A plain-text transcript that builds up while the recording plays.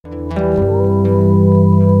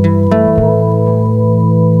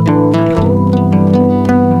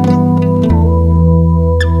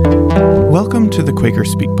Quaker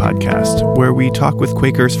Speak podcast, where we talk with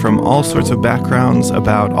Quakers from all sorts of backgrounds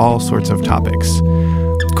about all sorts of topics.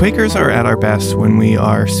 Quakers are at our best when we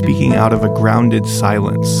are speaking out of a grounded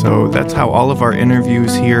silence, so that's how all of our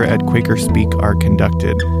interviews here at Quaker Speak are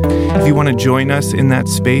conducted. If you want to join us in that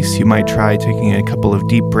space, you might try taking a couple of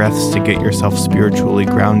deep breaths to get yourself spiritually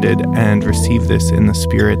grounded and receive this in the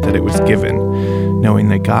spirit that it was given, knowing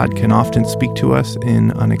that God can often speak to us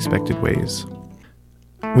in unexpected ways.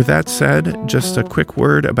 With that said, just a quick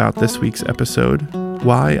word about this week's episode,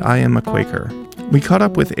 why I am a Quaker. We caught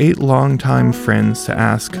up with 8 longtime friends to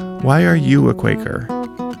ask, why are you a Quaker?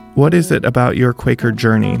 What is it about your Quaker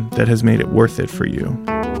journey that has made it worth it for you?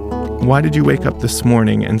 Why did you wake up this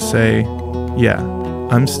morning and say, yeah,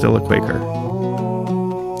 I'm still a Quaker?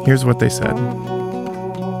 Here's what they said.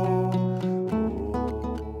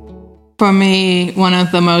 For me, one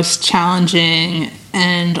of the most challenging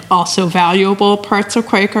and also valuable parts of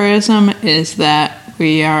Quakerism is that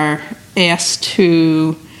we are asked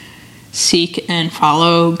to seek and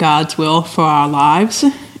follow God's will for our lives,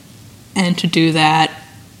 and to do that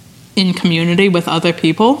in community with other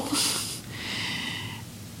people.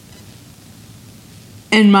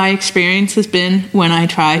 And my experience has been, when I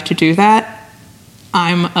try to do that,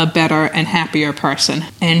 I'm a better and happier person.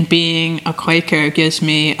 And being a Quaker gives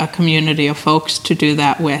me a community of folks to do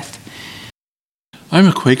that with. I'm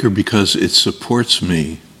a Quaker because it supports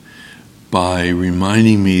me by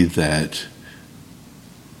reminding me that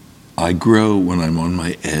I grow when I'm on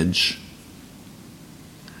my edge,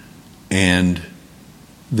 and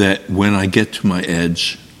that when I get to my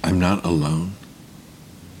edge, I'm not alone.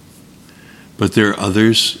 But there are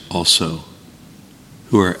others also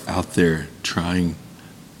who are out there trying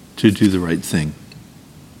to do the right thing.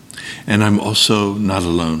 And I'm also not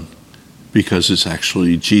alone, because it's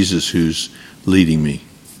actually Jesus who's leading me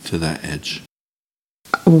to that edge.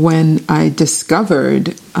 When I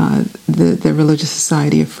discovered the Religious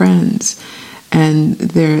Society of Friends and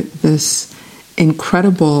this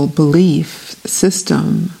incredible belief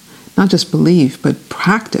system, not just belief, but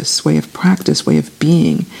practice, way of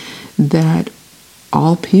being, that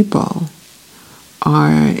all people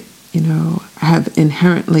are, have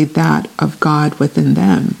inherently that of God within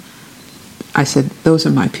them, I said, those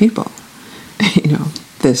are my people.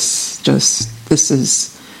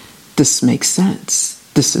 This makes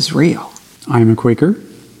sense. This is real. I'm a Quaker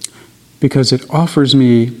because it offers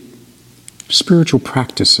me spiritual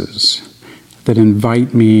practices that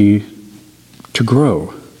invite me to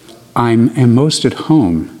grow. I am most at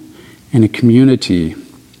home in a community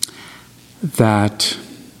that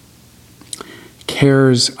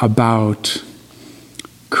cares about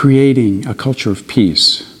creating a culture of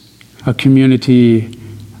peace, a community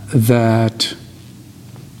that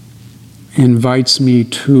invites me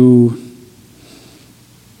to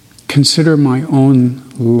consider my own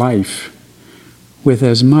life with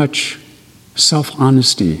as much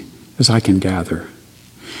self-honesty as I can gather,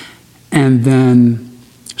 and then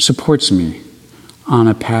supports me on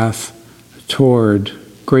a path toward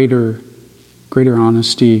greater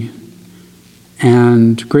honesty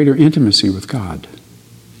and greater intimacy with God.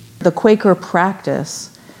 The Quaker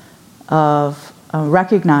practice of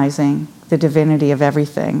recognizing the divinity of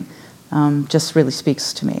everything just really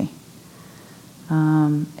speaks to me.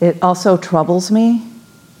 It also troubles me.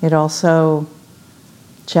 It also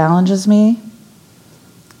challenges me.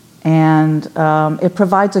 And it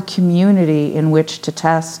provides a community in which to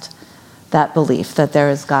test that belief that there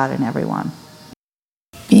is God in everyone.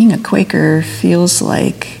 Being a Quaker feels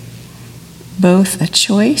like both a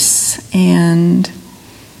choice and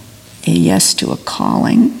a yes to a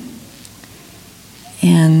calling.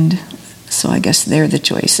 And so I guess they're the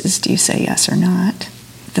choices. Do you say yes or not?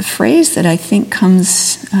 The phrase that I think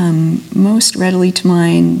comes most readily to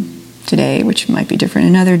mind today, which might be different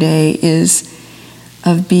another day, is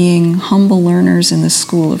of being humble learners in the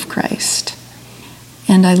school of Christ.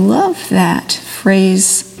 And I love that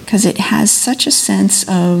phrase because it has such a sense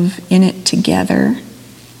of in it together,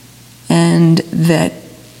 and that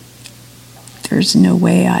there's no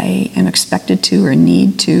way I am expected to or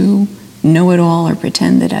need to know it all or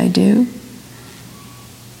pretend that I do,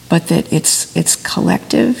 but that it's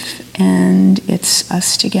collective and it's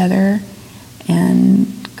us together and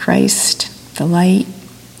Christ, the light,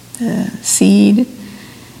 the seed,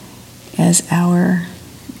 as our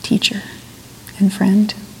teacher and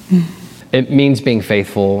friend. It means being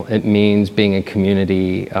faithful. It means being a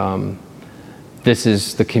community. This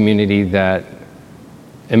is the community that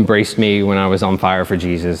embraced me when I was on fire for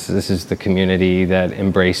Jesus. This is the community that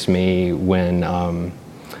embraced me when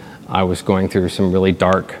I was going through some really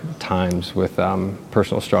dark times with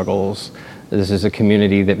personal struggles. This is a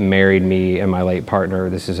community that married me and my late partner.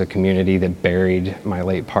 This is a community that buried my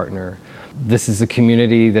late partner. This is a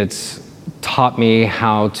community that's taught me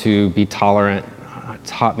how to be tolerant,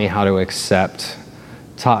 taught me how to accept,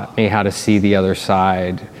 taught me how to see the other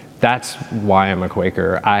side. That's why I'm a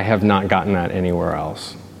Quaker. I have not gotten that anywhere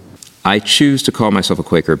else. I choose to call myself a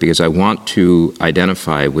Quaker because I want to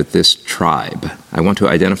identify with this tribe. I want to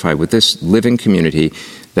identify with this living community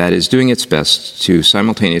that is doing its best to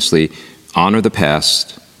simultaneously honor the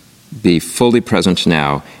past, be fully present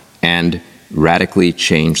now, and radically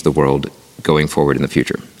change the world going forward in the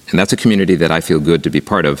future. And that's a community that I feel good to be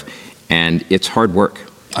part of, and it's hard work.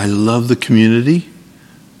 I love the community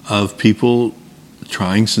of people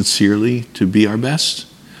trying sincerely to be our best,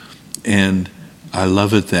 and I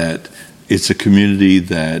love it that it's a community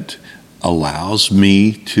that allows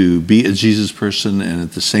me to be a Jesus person and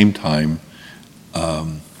at the same time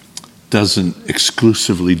doesn't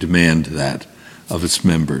exclusively demand that of its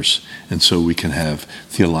members. And so we can have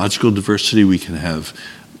theological diversity, we can have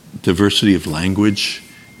diversity of language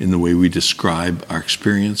in the way we describe our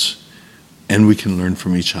experience, and we can learn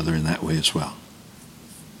from each other in that way as well.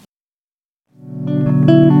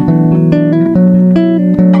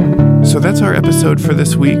 So that's our episode for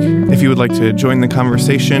this week. If you would like to join the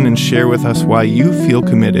conversation and share with us why you feel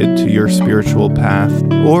committed to your spiritual path,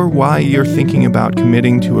 or why you're thinking about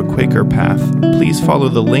committing to a Quaker path, please follow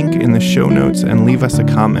the link in the show notes and leave us a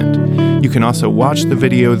comment. You can also watch the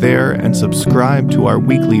video there and subscribe to our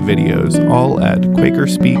weekly videos, all at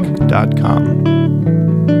QuakerSpeak.com.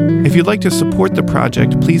 If you'd like to support the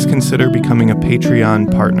project, please consider becoming a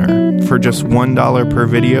Patreon partner. For just $1 per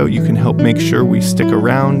video, you can help make sure we stick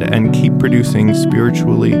around and keep producing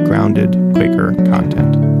spiritually grounded Quaker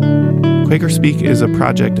content. Quaker Speak is a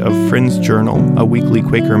project of Friends Journal, a weekly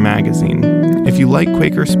Quaker magazine. If you like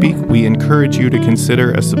Quaker Speak, we encourage you to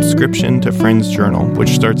consider a subscription to Friends Journal,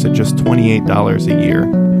 which starts at just $28 a year.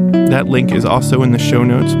 That link is also in the show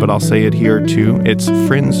notes, but I'll say it here too. It's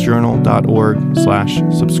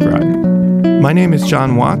friendsjournal.org/subscribe. My name is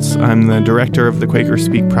John Watts. I'm the director of the Quaker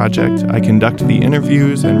Speak Project. I conduct the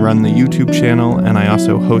interviews and run the YouTube channel, and I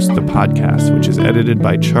also host the podcast, which is edited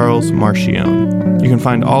by Charles Marchione. You can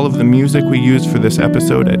find all of the music we used for this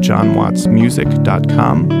episode at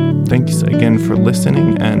johnwattsmusic.com. Thanks again for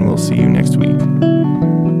listening, and we'll see you next week.